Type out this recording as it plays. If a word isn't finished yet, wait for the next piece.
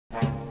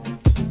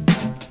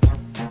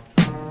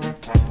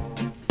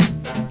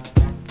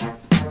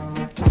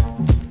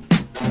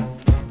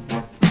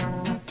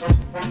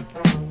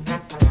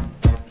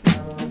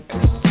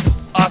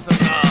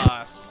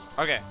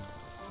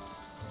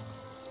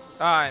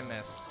I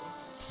missed.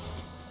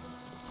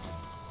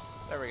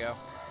 There we go.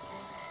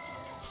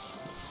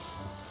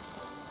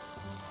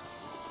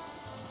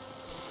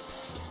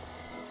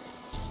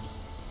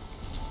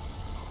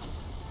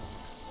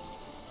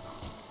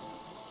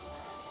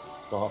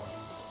 Stop.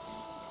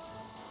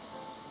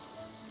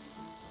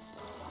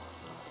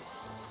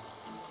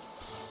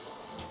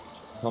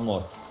 Come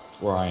look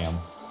where I am.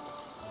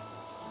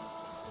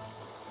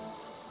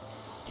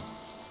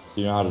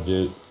 Do you know how to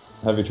do?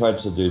 Have you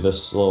tried to do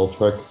this little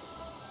trick?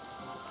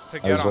 To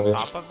get on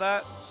top of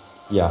that?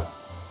 Yeah.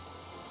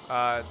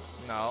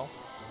 No.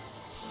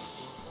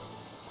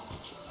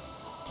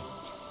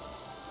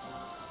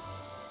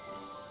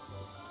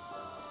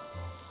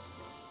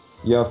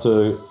 You have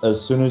to, as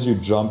soon as you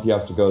jump, you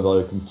have to go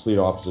the complete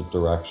opposite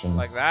direction.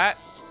 Like that?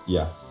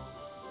 Yeah.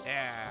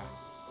 Yeah.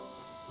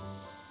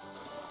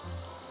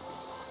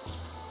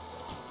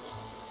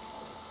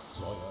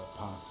 Zoya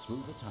passed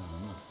through the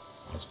town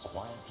as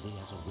quietly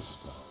as a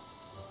whisper.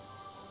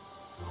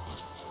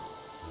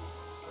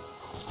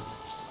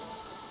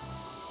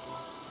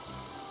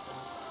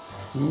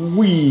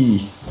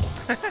 Wee!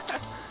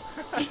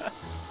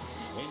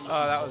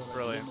 Oh, that was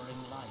brilliant.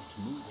 Light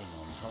moving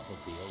on top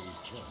of the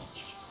old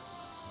church.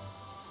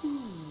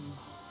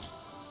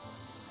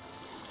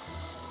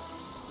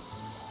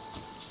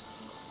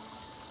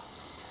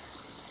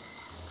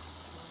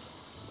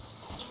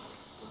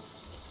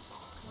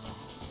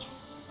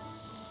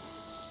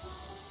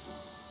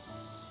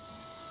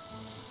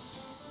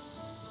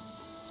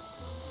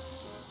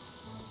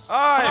 Oh,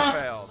 I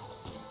failed.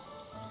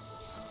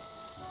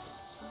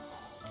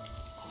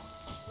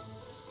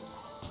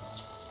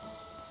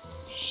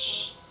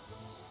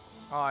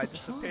 Oh, I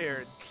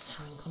disappeared.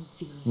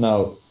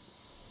 No.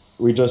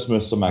 We just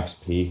missed some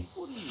XP.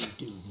 What are you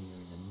doing here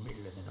in the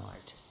middle of the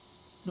night?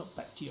 Not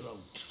back to your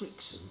old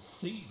tricks and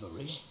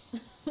thievery.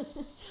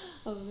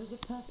 Oh, there's a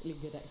perfectly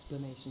good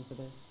explanation for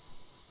this.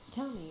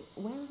 Tell me,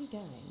 where are we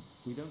going?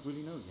 We don't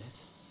really know yet.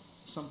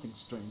 Something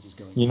strange is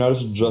going on. You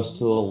notice just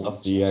to the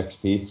left the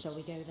XP? Shall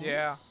we go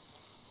there?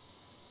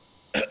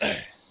 Yeah.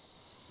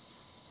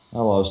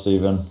 Hello,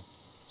 Steven.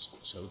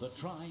 So the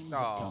Trine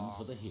had come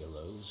for the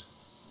heroes,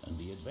 and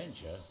the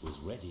adventure was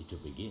ready to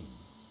begin.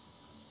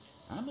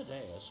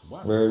 Amadeus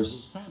worried Where's...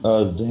 his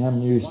family.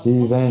 damn you,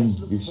 Steven,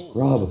 you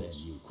scrub.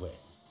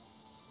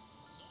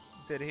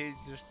 Did he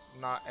just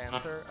not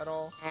answer at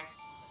all?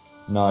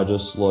 No, I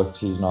just looked,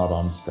 he's not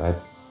on Skype.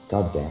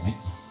 God damn it.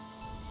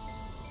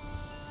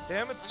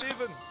 Damn it,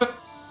 Steven!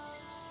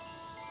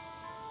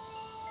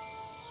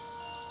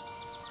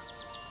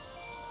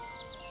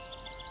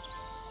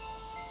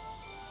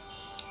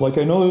 Like,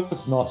 I know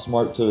it's not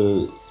smart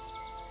to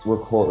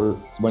record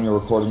when you're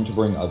recording to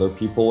bring other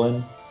people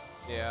in.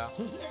 Yeah.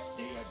 Let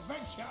the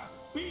adventure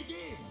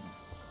begin!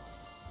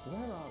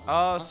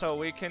 Oh, so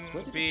we can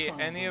be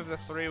any of the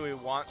three we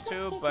want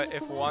to, but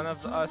if one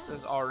of us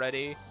is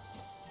already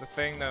the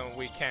thing, then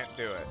we can't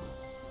do it.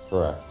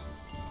 Correct.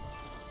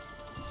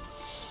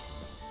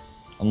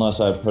 Unless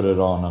I put it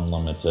on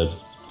unlimited.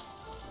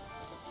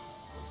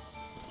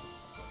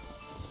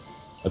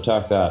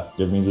 Attack that.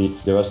 Give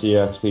us the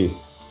XP.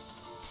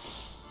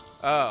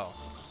 Oh.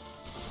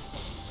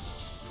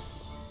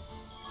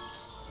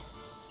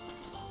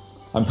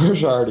 I'm pretty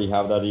sure I already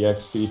have that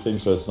EXP thing,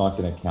 so it's not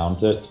going to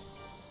count it.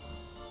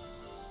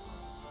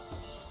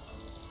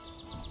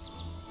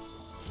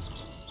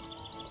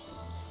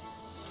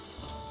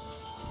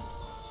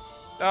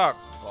 Oh,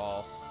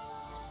 balls.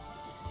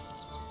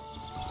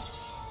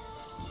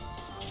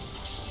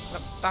 No,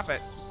 stop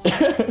it.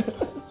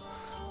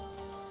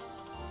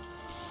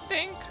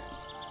 Think.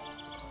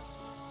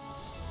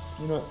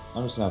 You know what?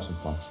 I'm just gonna have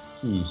some fun.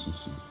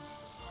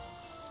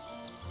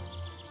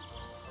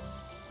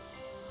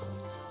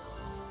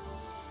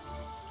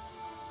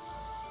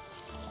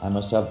 I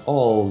must have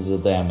all the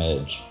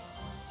damage.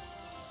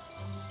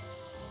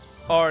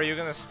 Oh, are you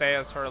gonna stay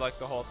as her like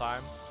the whole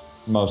time?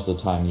 Most of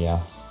the time,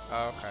 yeah.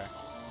 Oh, okay.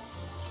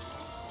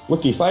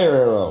 Looky, fire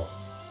arrow!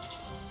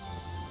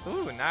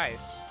 Ooh,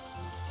 nice.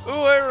 Ooh,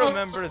 I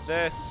remember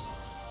this.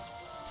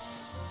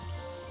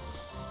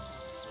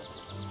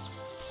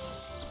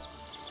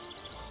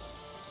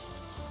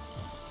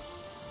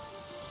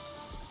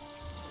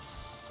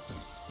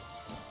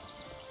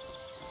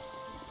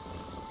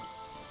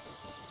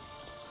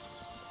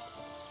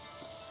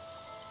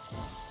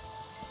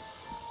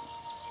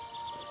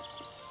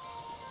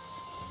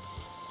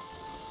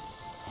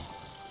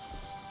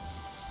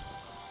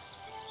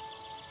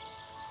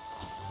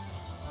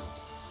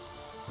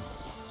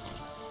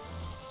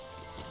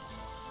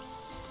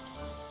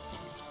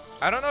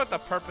 I don't know what the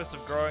purpose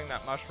of growing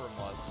that mushroom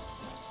was.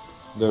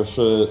 There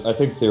should, I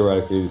think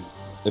theoretically,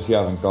 if you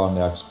haven't gotten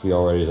the XP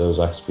already, there's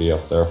XP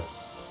up there.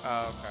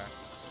 Oh, okay.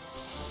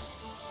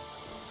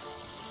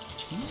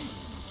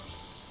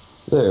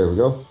 There we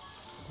go.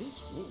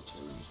 This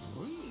water is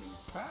really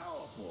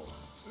powerful.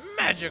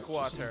 Magic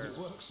water! It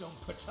works on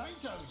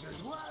potatoes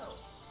as well.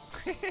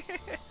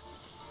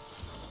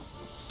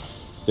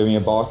 Give me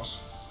a box.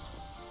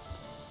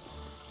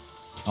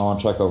 I want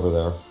to check over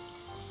there.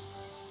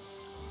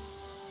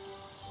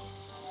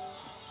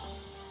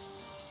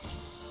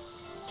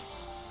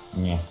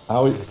 Yeah, I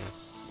always...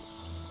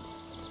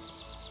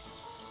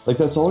 Like,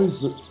 that's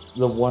always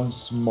the one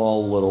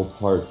small little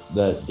part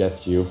that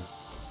gets you.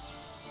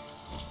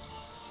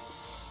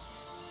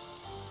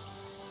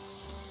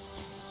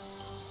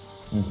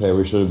 Okay,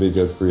 we should be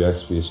good for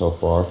XP so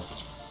far.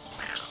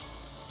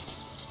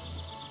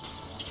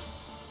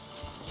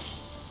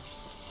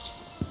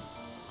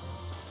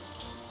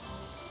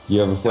 Do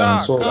you have a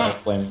flaming sword? I have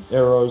flaming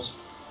arrows.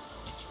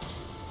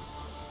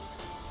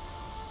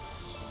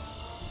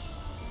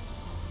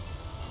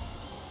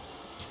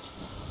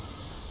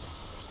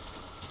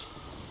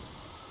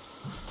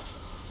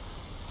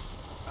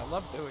 I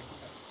love doing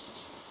that.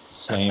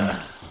 Same.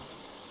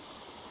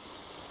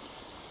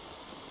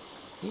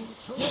 Do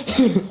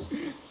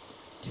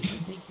you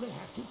think we'll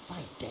have to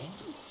fight them?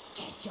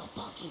 Get your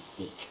pocky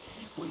stick.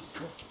 We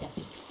cooked the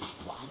big fat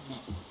one.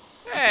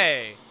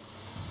 Hey!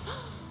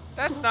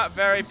 That's not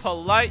very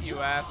polite, you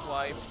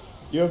asswipe.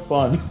 You have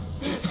fun.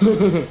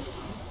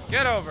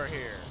 Get over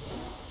here.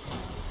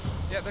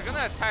 Yeah, they're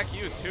gonna attack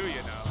you too,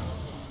 you know.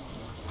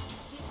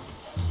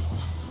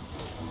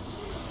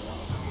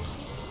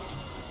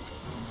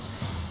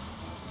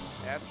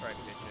 That's right,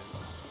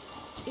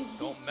 bitches. Is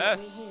Don't this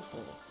mess. what we're here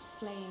for?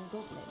 Slaying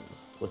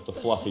goblins? With the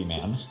fluffy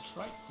man.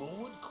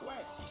 Straightforward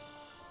quest.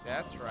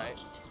 That's right.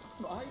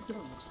 I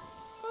don't.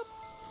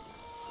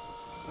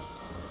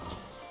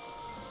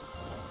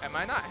 Am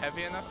I not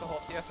heavy enough to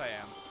hold? Yes, I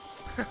am.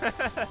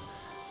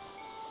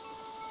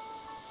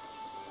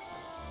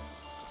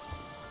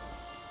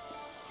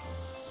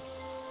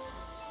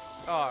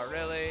 Oh,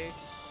 really?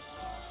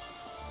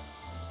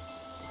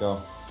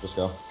 Go. Just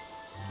go.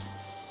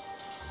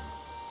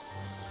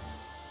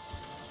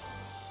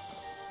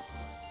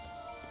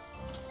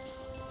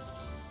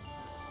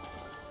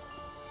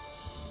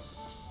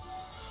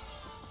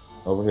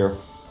 Over here.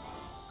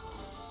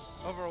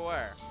 Over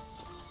where?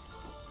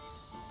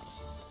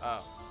 Oh.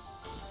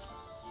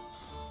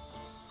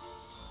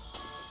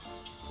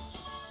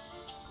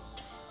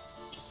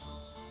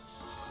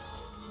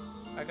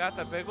 I got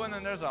the big one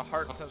and there's a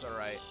heart to the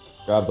right.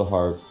 Grab the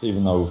heart,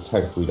 even though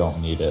technically we don't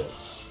need it.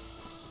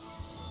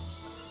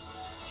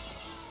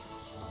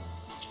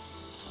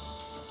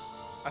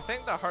 I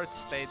think the heart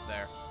stayed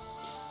there.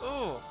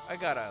 Ooh, I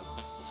got a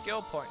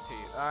skill point to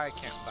use. I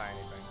can't buy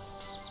anything.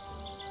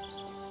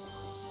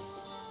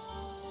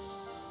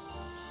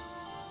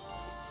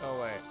 Oh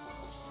wait.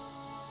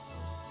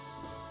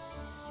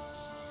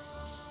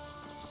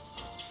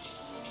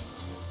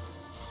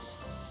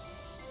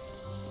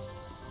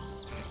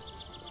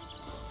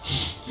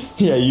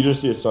 Yeah, you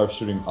just see it start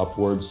shooting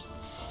upwards.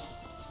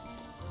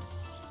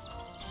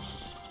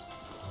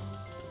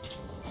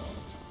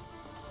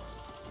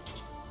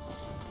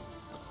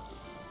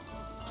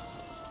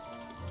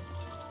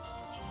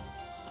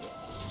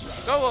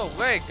 Go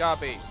away,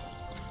 Gobby!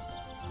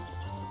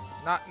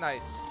 Not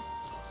nice.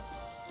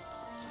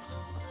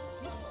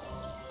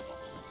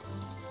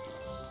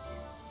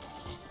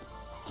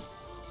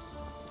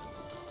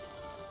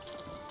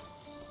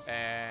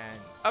 And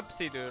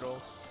upsy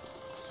doodles.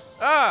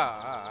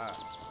 Ah!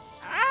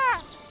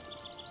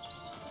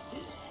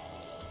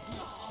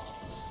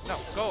 No,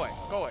 go away,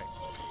 go away.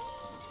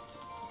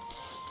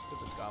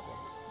 Stupid goblin.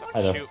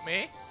 Don't shoot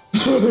me.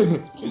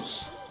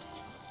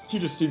 You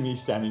just see me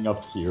standing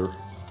up here.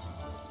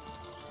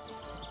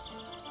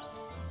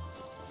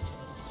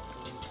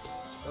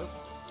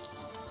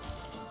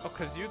 Oh,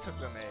 cause you took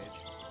the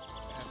mage.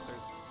 Bastard.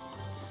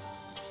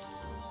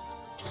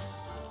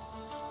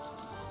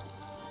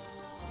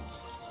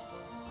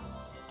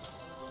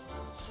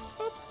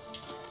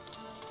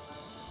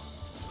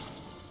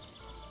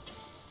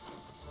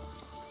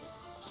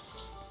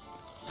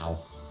 Ow.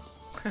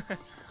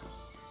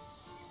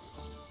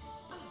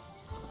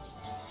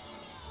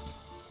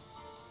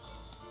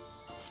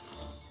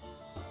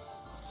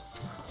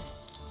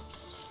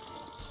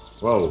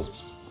 Whoa.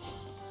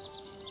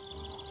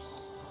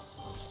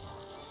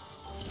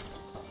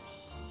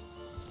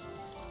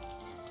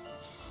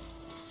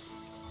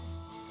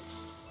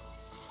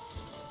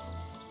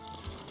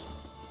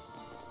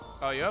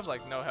 Oh, you have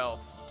like no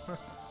health.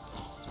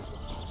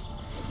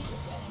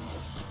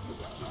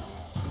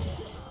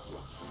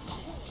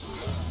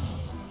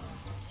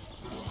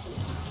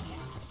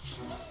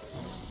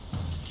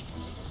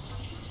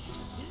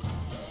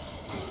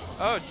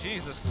 Oh,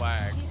 Jesus,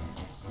 lag.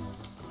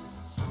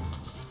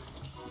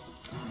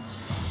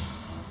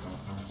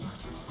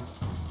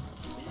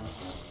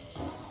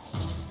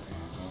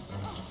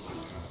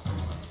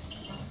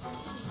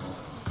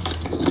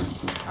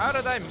 How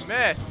did I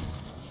miss?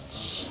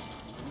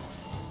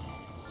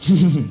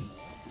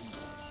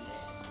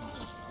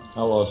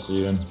 Hello,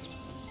 Steven.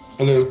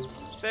 Hello.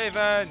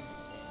 Steven!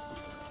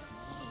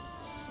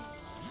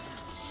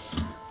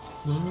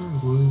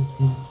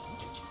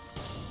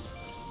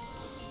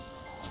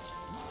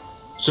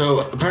 So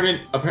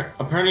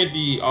apparently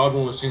the odd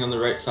one was sitting on the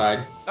right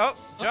side. Oh,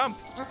 jump!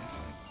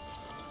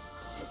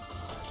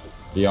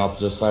 The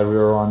opposite side we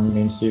were on, you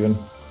mean, Steven?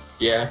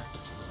 Yeah.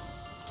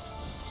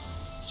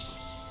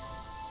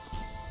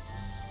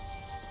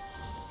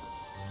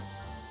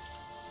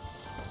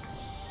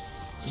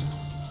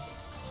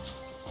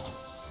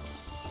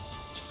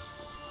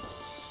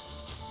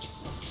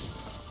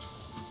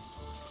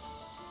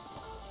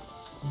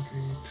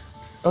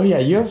 Oh yeah,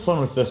 you have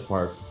fun with this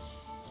part.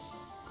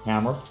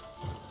 Hammer.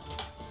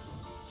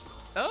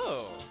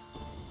 Oh.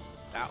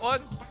 That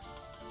one?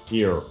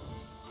 Here.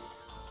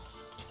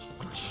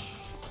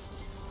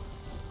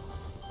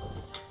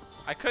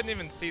 I couldn't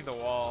even see the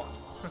wall.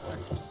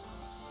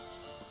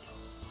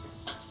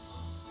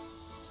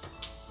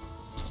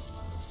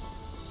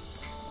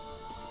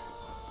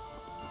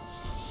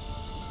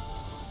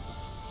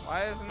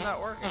 Why isn't that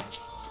working?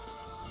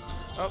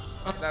 Oh,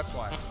 that's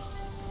why.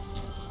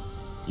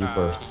 You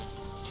first.